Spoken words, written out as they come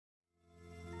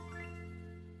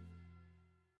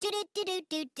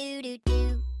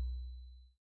Do-do-do-do-do-do-do.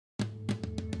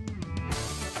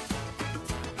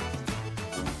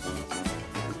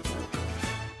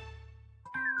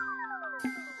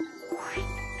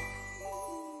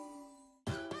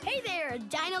 Hey there,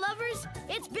 dino lovers!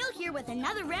 It's Bill here with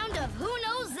another round of Who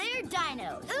Knows Their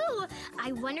Dinos. Ooh,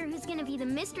 I wonder who's gonna be the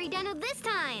mystery dino this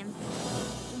time.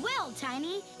 Well,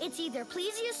 Tiny, it's either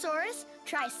Plesiosaurus,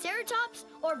 Triceratops,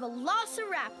 or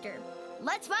Velociraptor.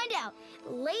 Let's find out.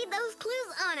 Lay those clues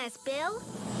on us, Bill.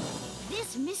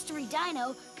 This mystery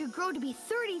dino could grow to be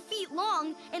 30 feet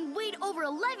long and weighed over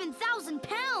 11,000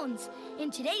 pounds. In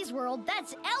today's world,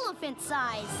 that's elephant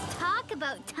size. Talk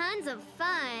about tons of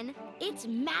fun. Its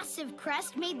massive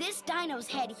crest made this dino's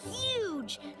head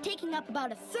huge, taking up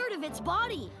about a third of its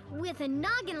body. With a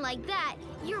noggin like that,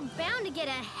 you're bound to get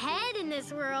ahead in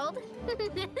this world.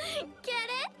 Get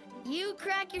it? You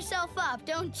crack yourself up,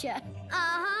 don't you?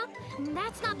 Uh-huh.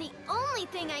 That's not the only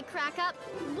thing I crack up.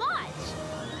 Watch.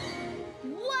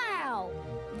 Wow!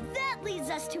 That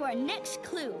leads us to our next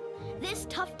clue. This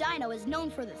tough dino is known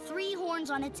for the 3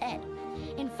 horns on its head.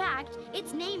 In fact,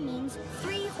 its name means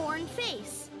 3-horned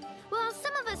face. Well,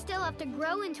 some of us still have to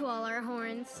grow into all our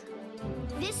horns.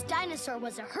 This dinosaur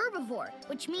was a herbivore,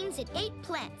 which means it ate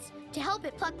plants. To help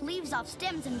it pluck leaves off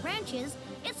stems and branches,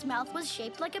 its mouth was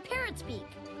shaped like a parrot's beak.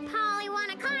 Polly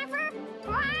want a conifer?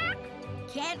 Quack!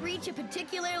 Can't reach a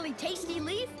particularly tasty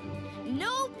leaf?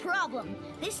 No problem.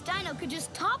 This dino could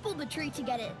just topple the tree to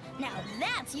get it. Now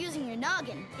that's using your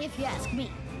noggin, if you ask me.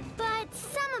 But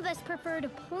some of us prefer to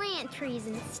plant trees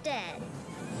instead.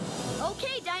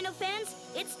 Okay, dino fans,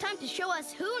 it's time to show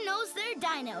us who knows their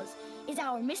dinos. Is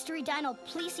our mystery dino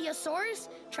Plesiosaurus,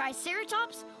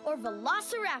 Triceratops, or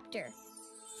Velociraptor?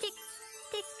 Tick,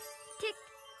 tick, tick,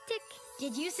 tick.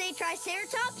 Did you say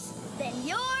Triceratops? Then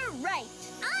you're right.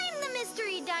 I'm the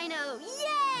mystery dino!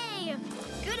 Yay!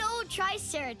 Good old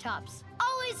Triceratops.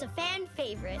 Always a fan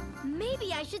favorite.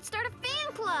 Maybe I should start a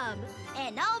fan club.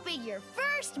 And I'll be your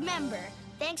first member.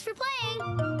 Thanks for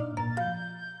playing.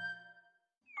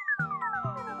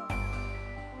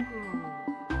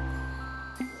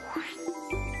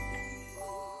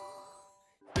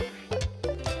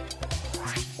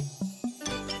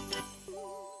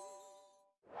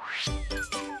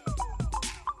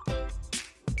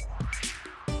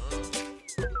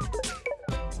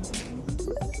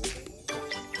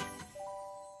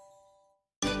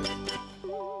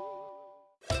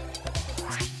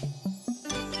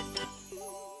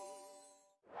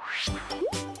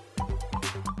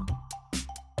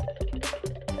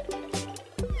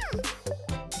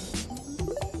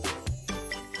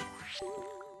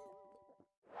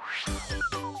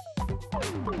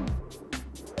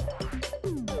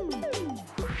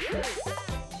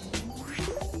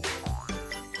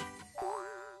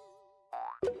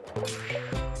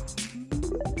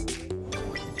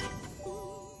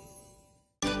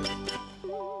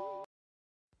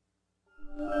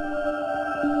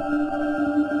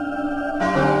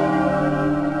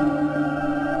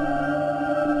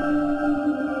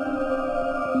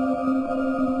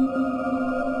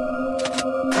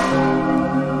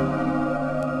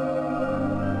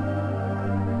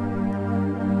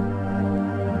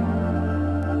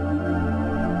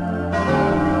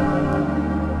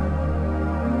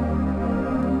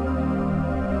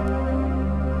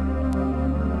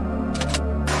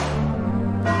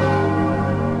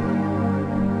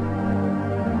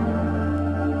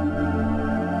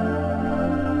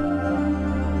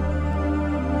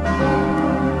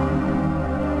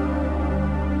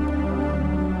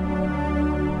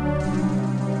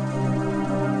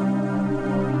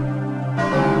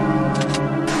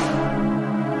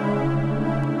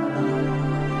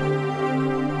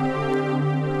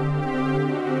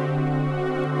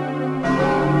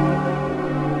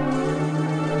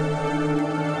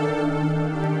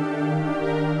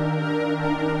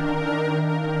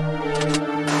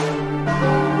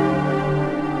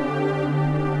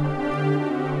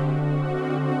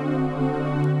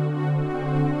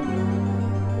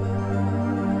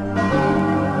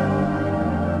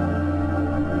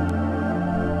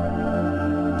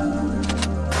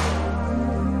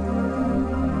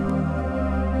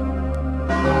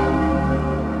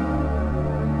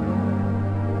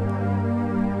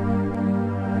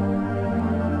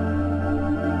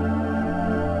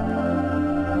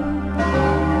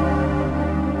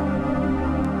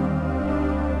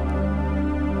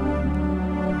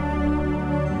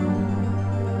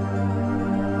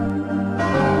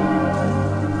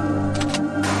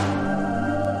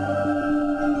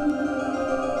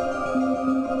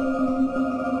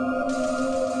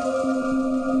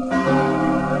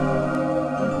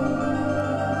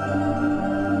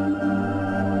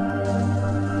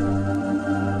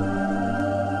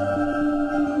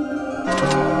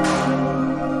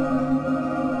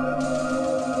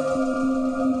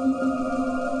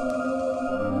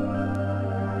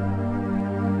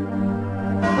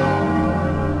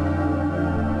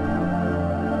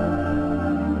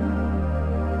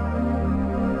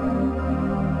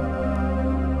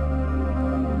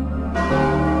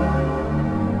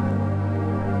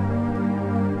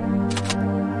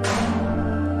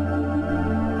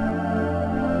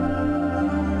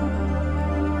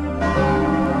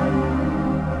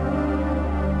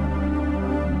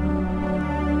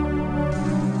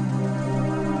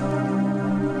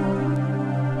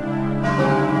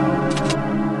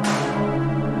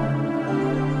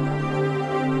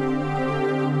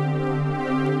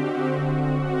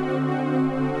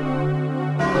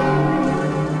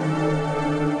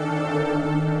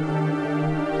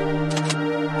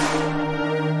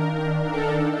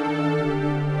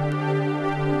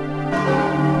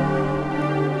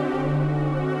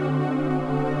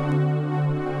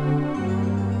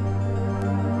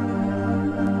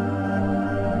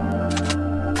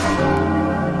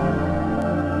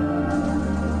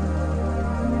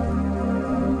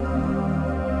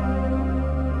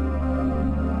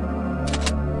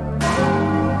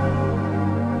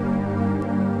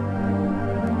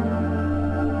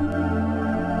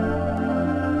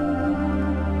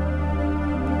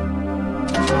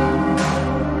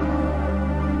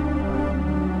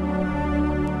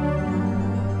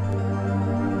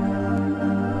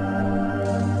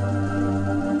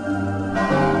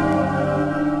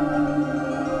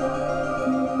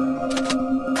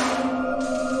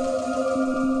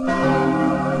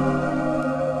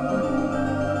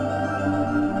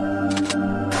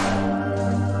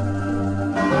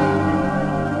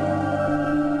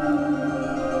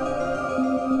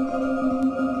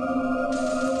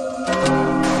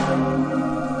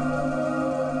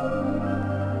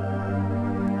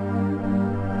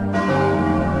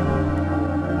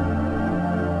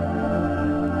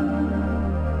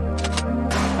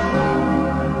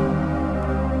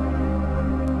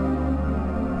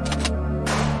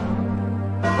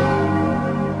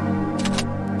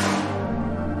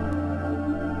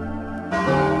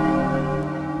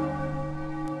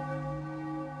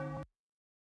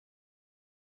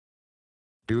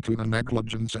 Due to the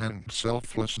negligence and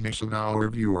selflessness of our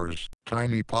viewers,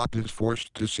 Tiny Pot is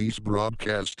forced to cease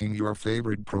broadcasting your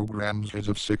favorite programs as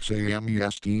of 6 a.m.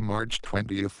 EST March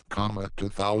 20th,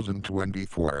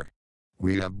 2024.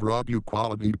 We have brought you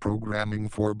quality programming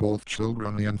for both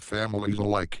children and families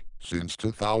alike since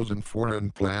 2004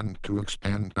 and plan to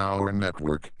expand our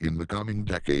network in the coming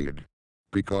decade.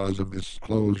 Because of this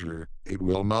closure, it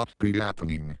will not be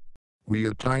happening. We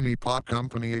at Tiny Pot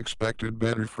Company expected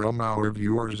better from our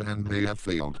viewers and they have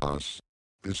failed us.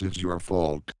 This is your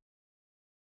fault.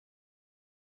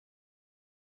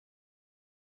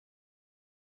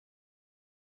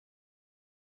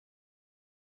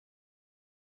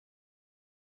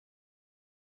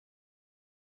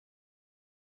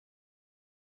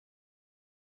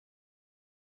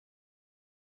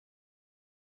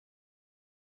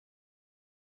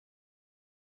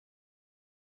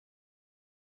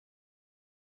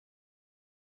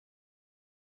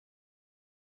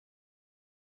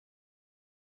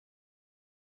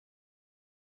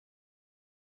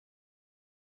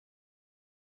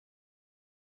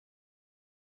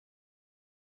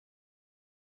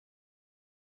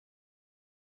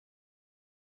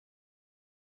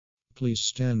 Please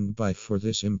stand by for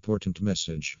this important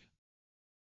message.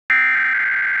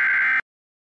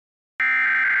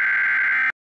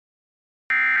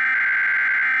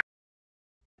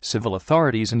 Civil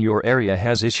authorities in your area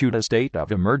has issued a state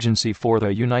of emergency for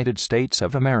the United States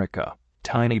of America.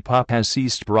 Tiny Pop has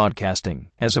ceased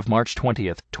broadcasting as of March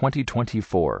 20th,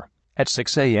 2024, at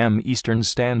 6 a.m. Eastern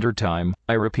Standard Time.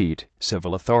 I repeat,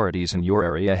 civil authorities in your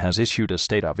area has issued a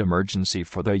state of emergency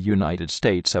for the United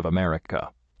States of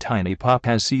America. Tiny Pop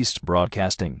has ceased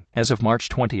broadcasting as of March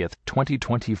 20th,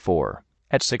 2024,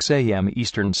 at 6 a.m.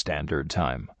 Eastern Standard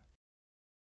Time.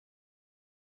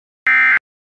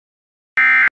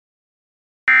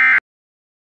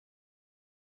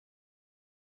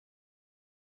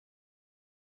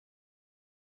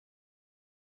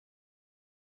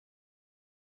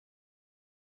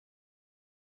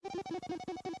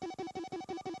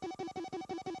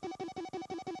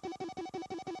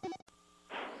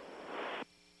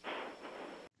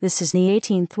 This is the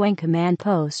 18th Wing Command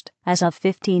Post. As of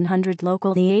 1500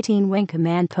 local, the 18th Wing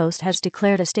Command Post has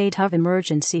declared a state of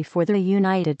emergency for the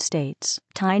United States.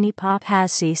 Tiny Pop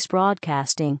has ceased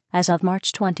broadcasting as of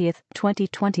March 20th,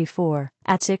 2024,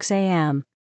 at 6 a.m.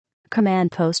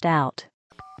 Command Post out.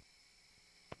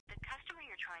 The customer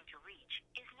you're trying to reach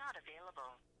is not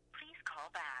available. Please call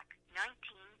back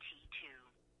 19T2.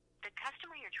 The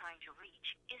customer you're trying to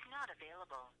reach is not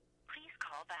available. Please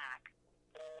call back.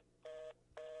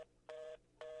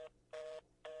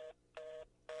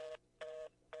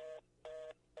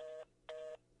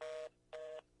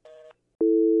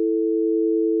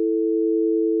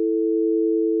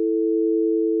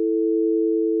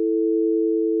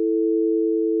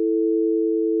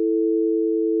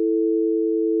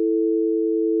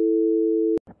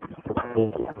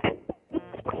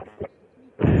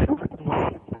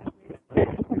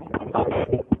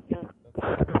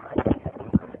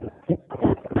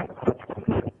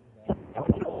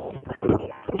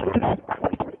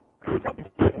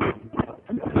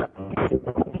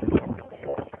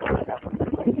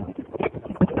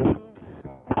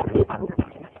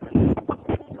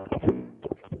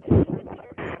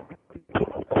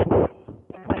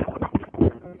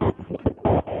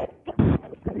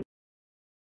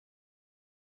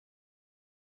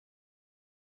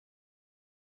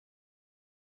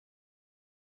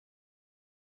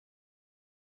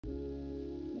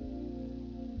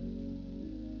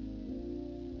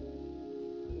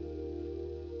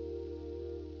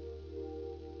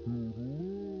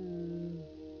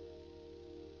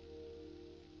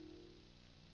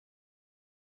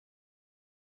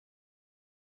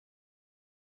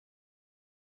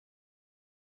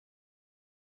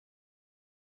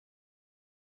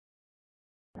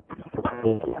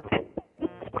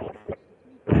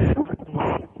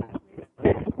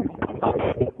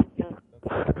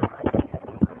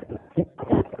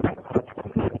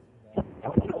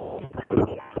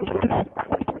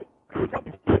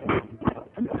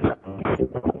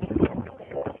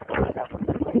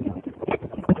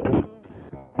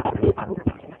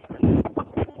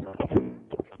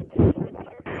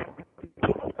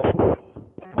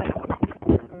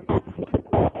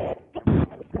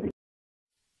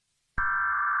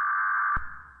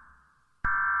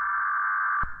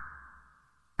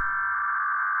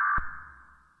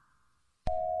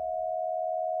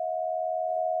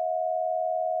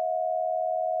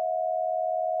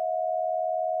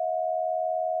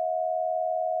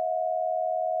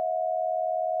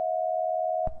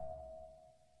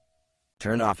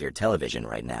 Turn off your television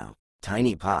right now.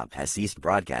 Tiny Pop has ceased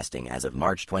broadcasting as of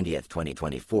March 20th,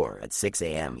 2024 at 6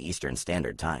 a.m. Eastern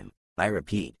Standard Time. I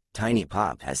repeat, Tiny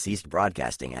Pop has ceased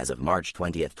broadcasting as of March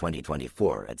 20th,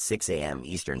 2024 at 6 a.m.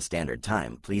 Eastern Standard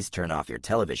Time. Please turn off your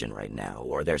television right now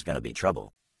or there's gonna be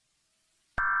trouble.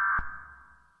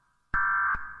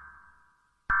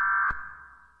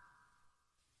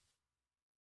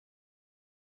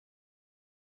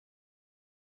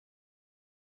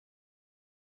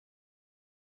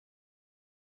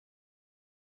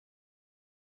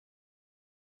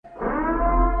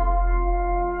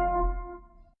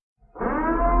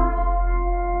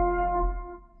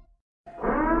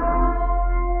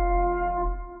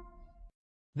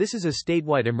 This is a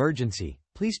statewide emergency.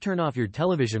 Please turn off your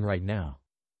television right now.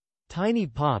 Tiny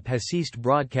Pop has ceased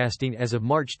broadcasting as of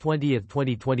March 20th,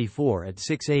 2024 at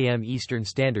 6 a.m. Eastern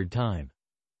Standard Time.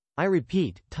 I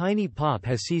repeat, Tiny Pop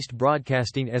has ceased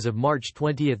broadcasting as of March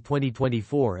 20th,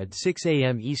 2024 at 6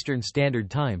 a.m. Eastern Standard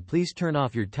Time. Please turn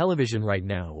off your television right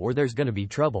now or there's gonna be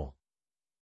trouble.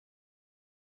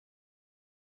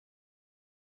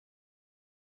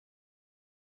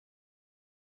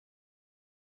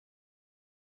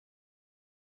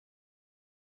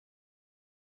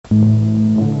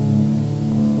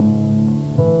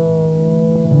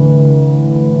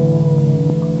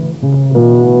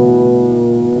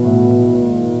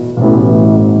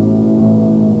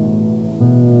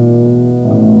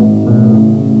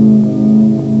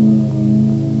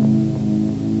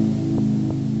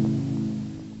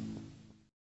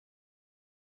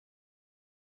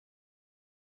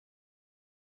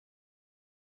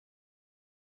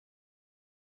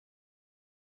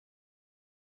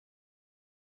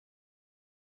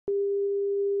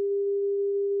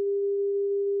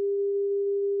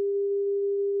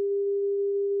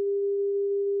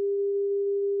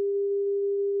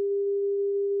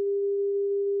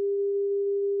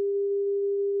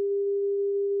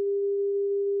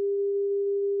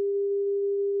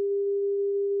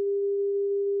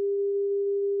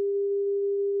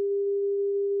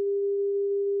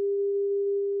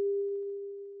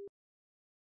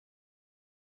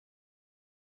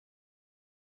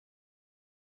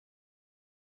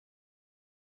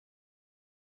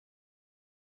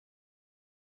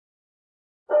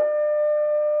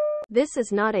 This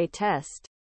is not a test.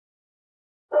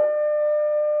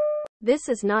 This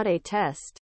is not a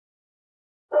test.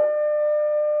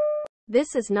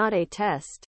 This is not a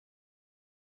test.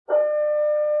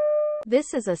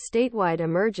 This is a statewide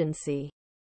emergency.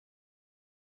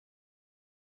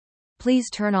 Please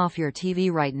turn off your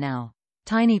TV right now.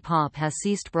 Tiny Pop has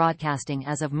ceased broadcasting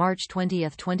as of March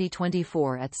 20th,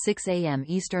 2024 at 6 a.m.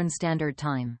 Eastern Standard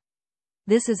Time.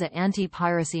 This is an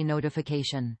anti-piracy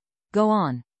notification. Go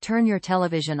on, turn your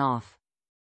television off.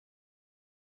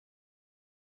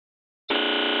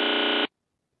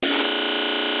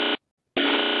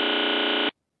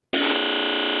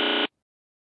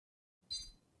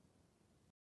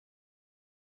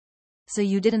 So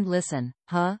you didn't listen,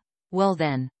 huh? Well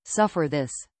then, suffer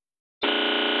this.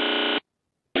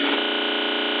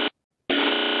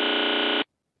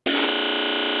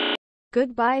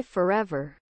 Goodbye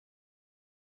forever.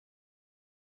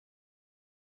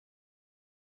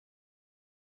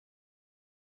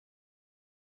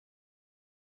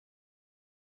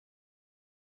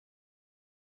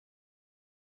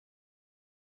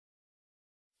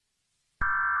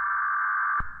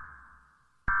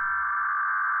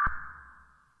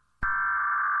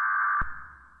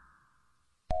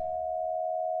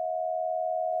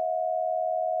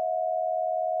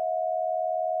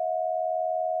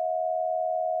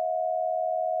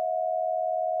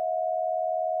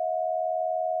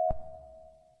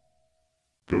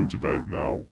 Go to bed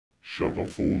now. Shut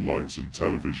off all lights and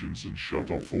televisions and shut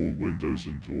off all windows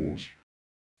and doors.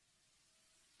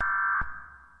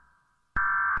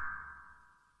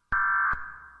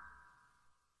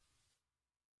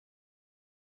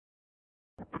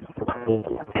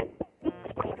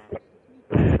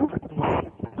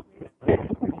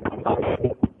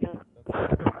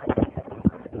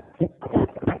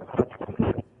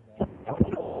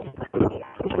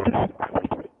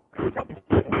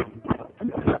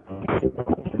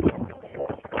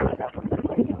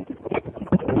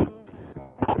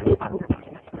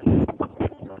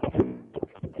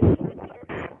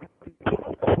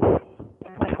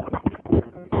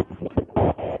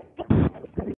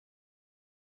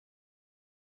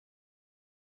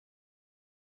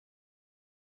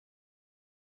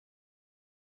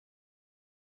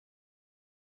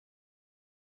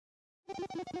 The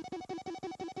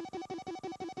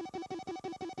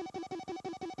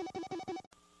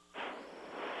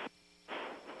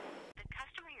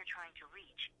customer you're trying to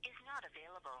reach is not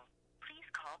available.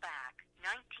 call back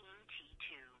 19T2.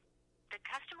 The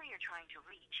customer you're trying to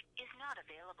reach is not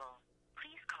available.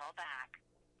 Please call back.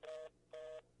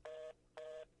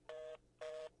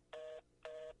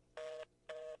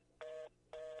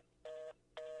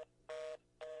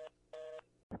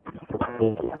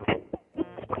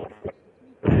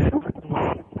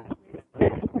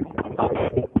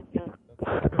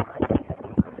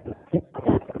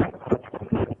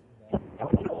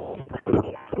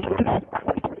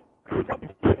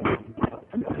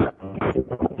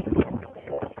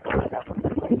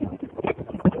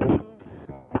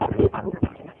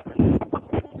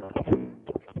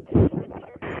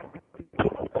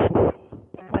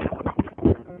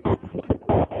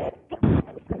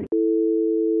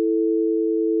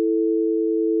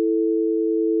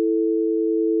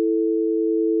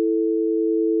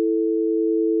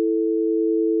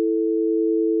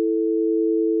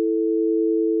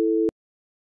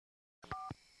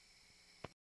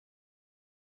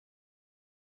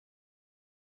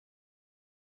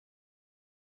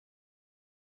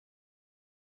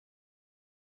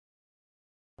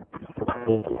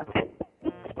 Okay.